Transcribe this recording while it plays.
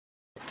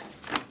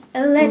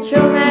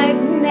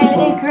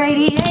Electromagnetic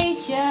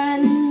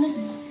radiation.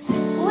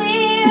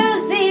 We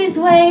use these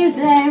waves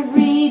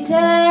every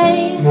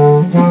day.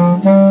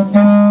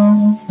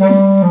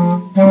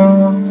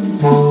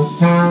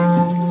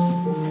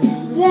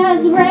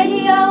 There's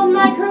radio,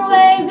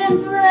 microwave,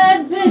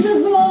 infrared,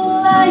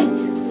 visible light,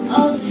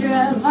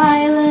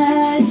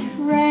 ultraviolet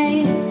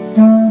rays.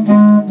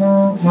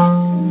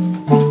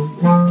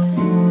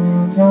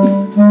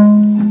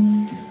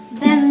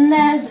 Then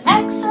there's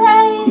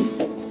X-rays,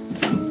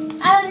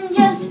 and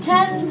just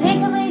 10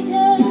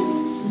 picometers,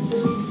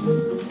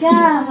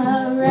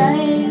 gamma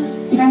rays.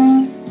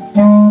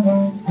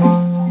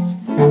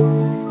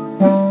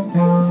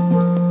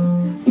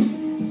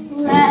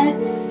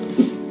 Let's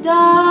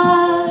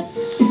start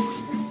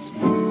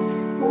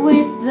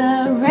with the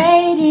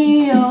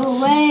radio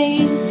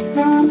waves.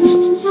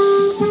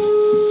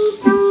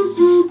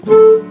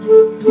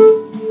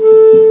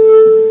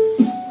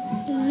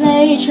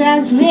 They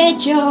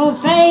transmit your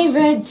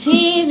favorite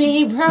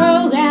TV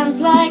programs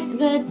like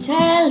the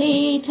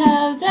telly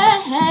to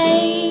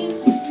behave.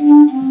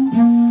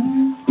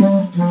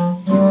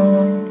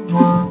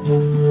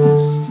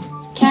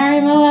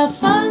 Carry mobile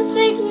phone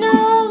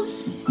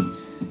signals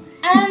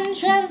and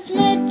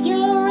transmit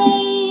your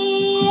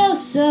radio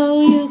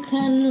so you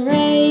can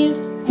rave.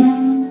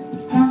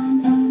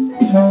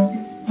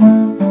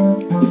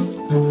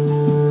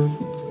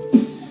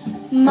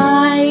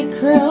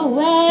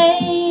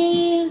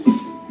 Microwaves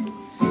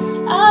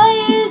are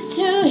used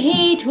to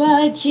heat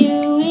what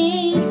you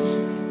eat.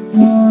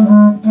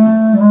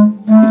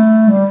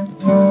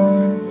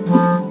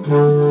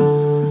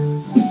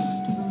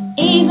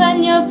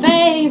 Even your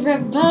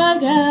favorite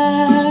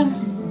burger,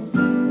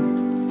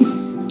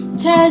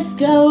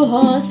 Tesco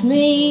horse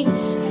meat.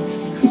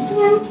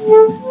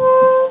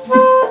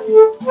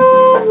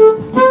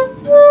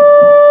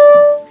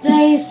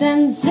 They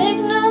send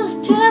signals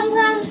to and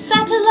from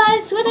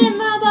satellites within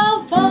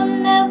mobile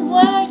phone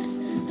networks.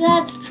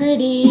 That's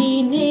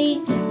pretty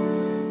neat.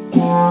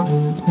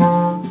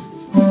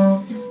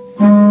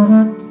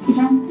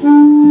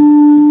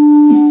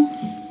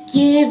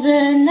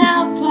 Given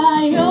out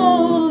by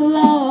all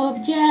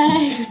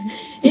objects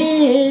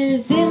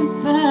is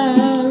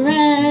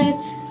infrared.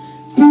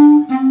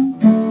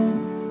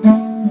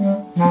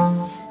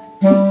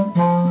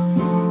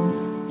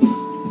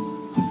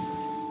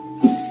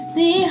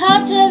 The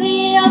hotter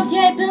the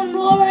object, the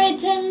more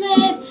it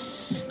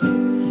emits,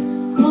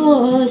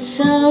 or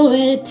so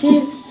it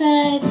is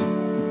said.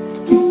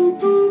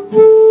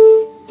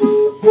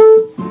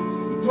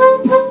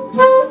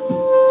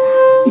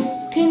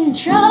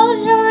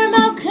 Controls your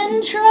remote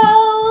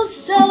control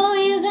so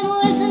you can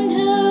listen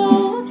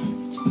to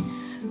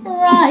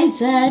Right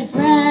Said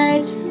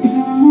Fred.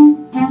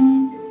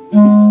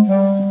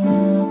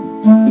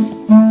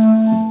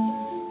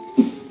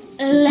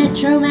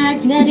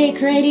 Electromagnetic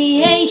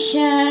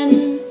radiation.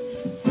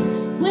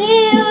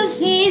 We use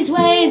these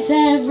waves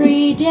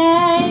every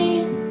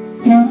day.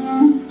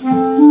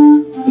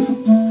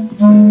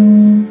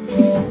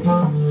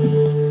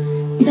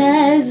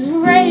 There's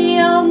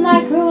radio,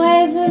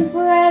 microwave,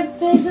 infrared,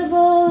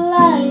 visible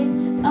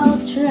light,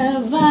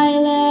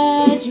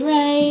 ultraviolet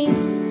rays.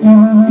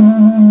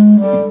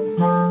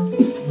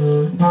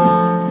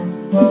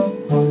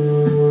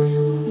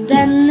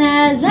 Then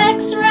there's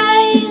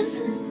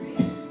X-rays,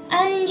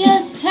 and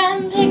just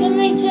 10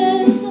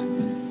 picometers,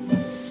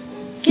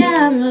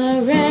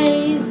 gamma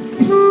rays.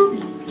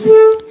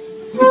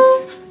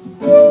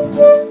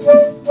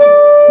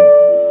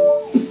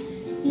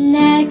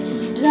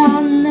 Next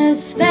on the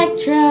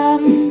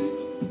spectrum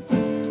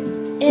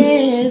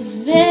is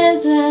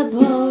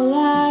visible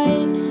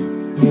light.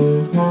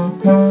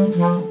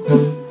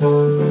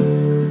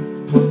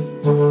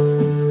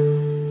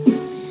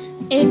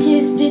 It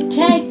is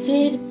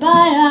detected by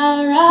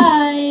our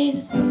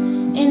eyes.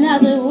 In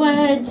other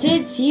words,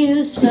 it's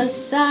used for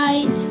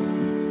sight.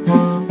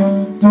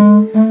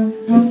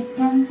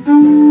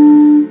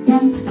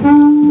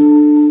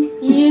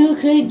 You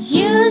could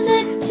use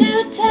it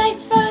to take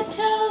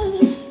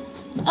photos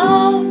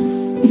of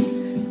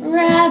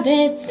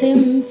rabbits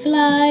in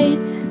flight.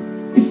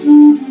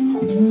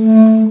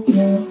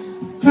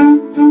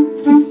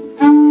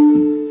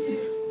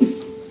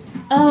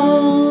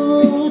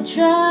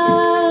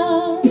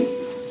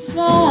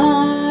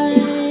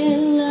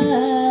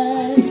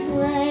 Ultraviolet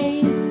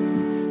rays.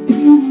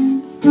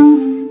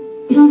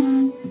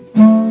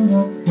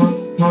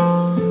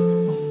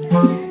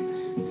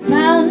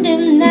 Found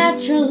in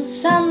natural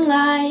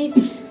sunlight.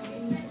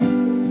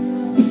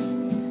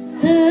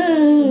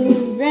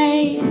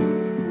 Hooray!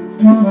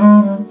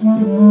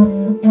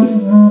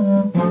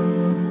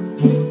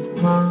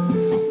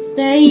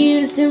 They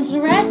used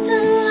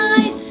influorescent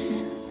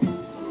lights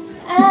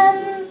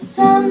and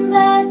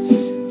sunbats,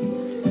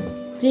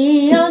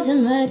 the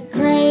ultimate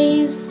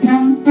craze.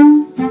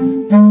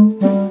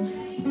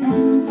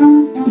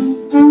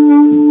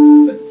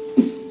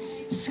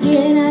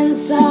 Skin and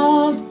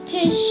soft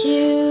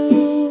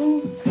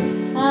tissue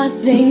are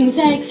things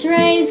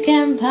X-rays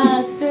can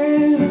pass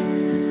through.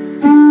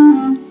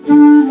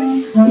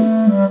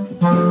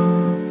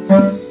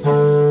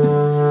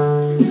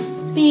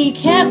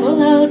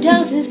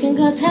 gases can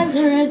cause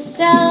cancerous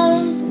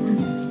cells.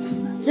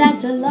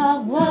 That's a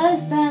lot worse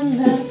than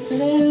the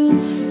flu.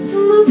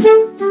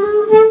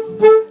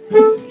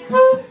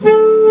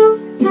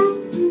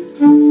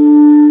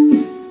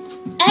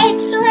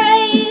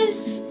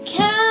 X-rays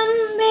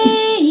can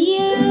be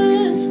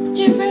used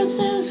to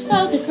produce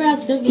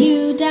photographs of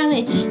you,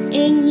 damage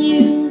in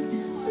you.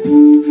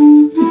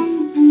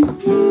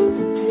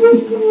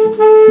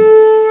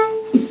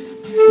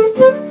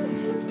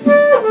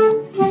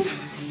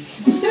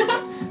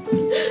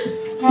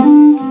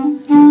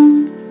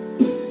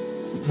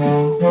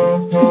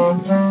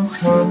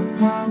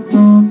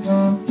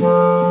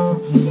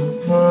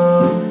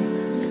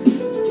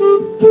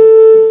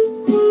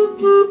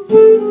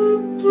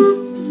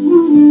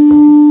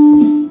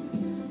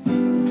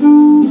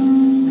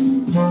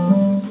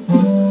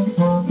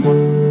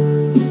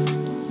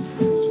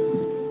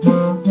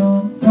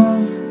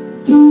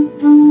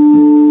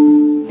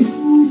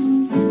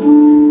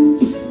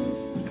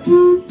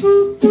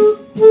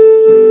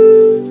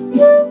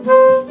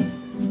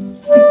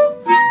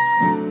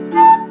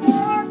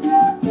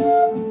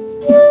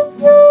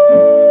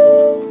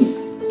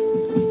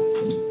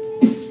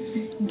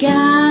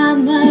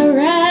 Gamma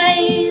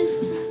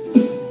rays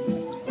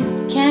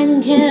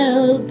can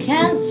kill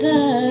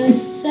cancer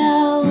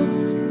cells.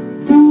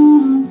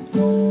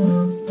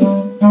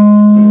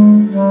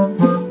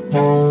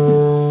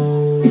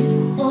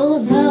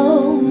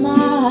 Although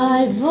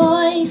my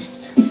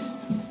voice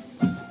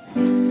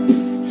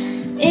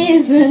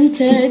isn't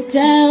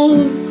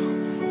Adele's,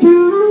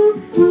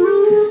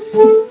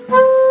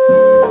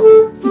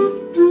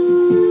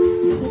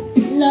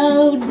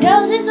 low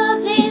doses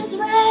of these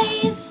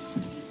rays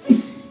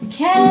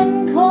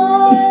can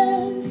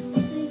cause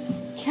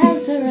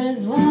cancer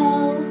as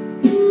well.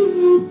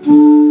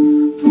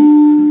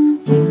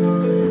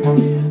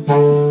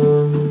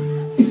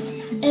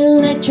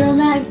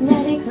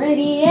 Electromagnetic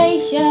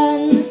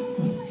radiation,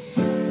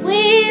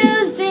 we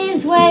use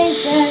these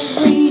waves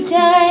every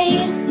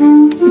day.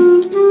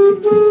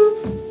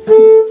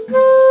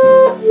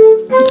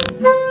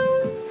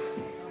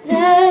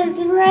 There's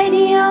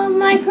radio,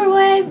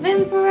 microwave,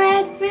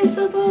 infrared,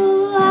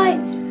 visible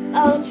light,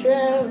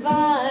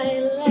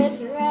 ultraviolet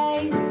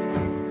rays.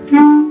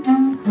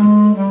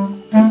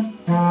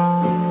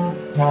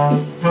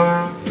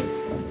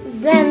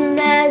 Then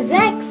there's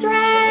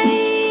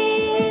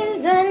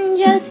X-rays and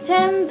just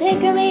 10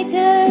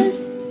 picometers,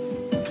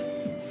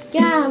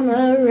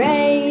 gamma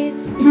rays.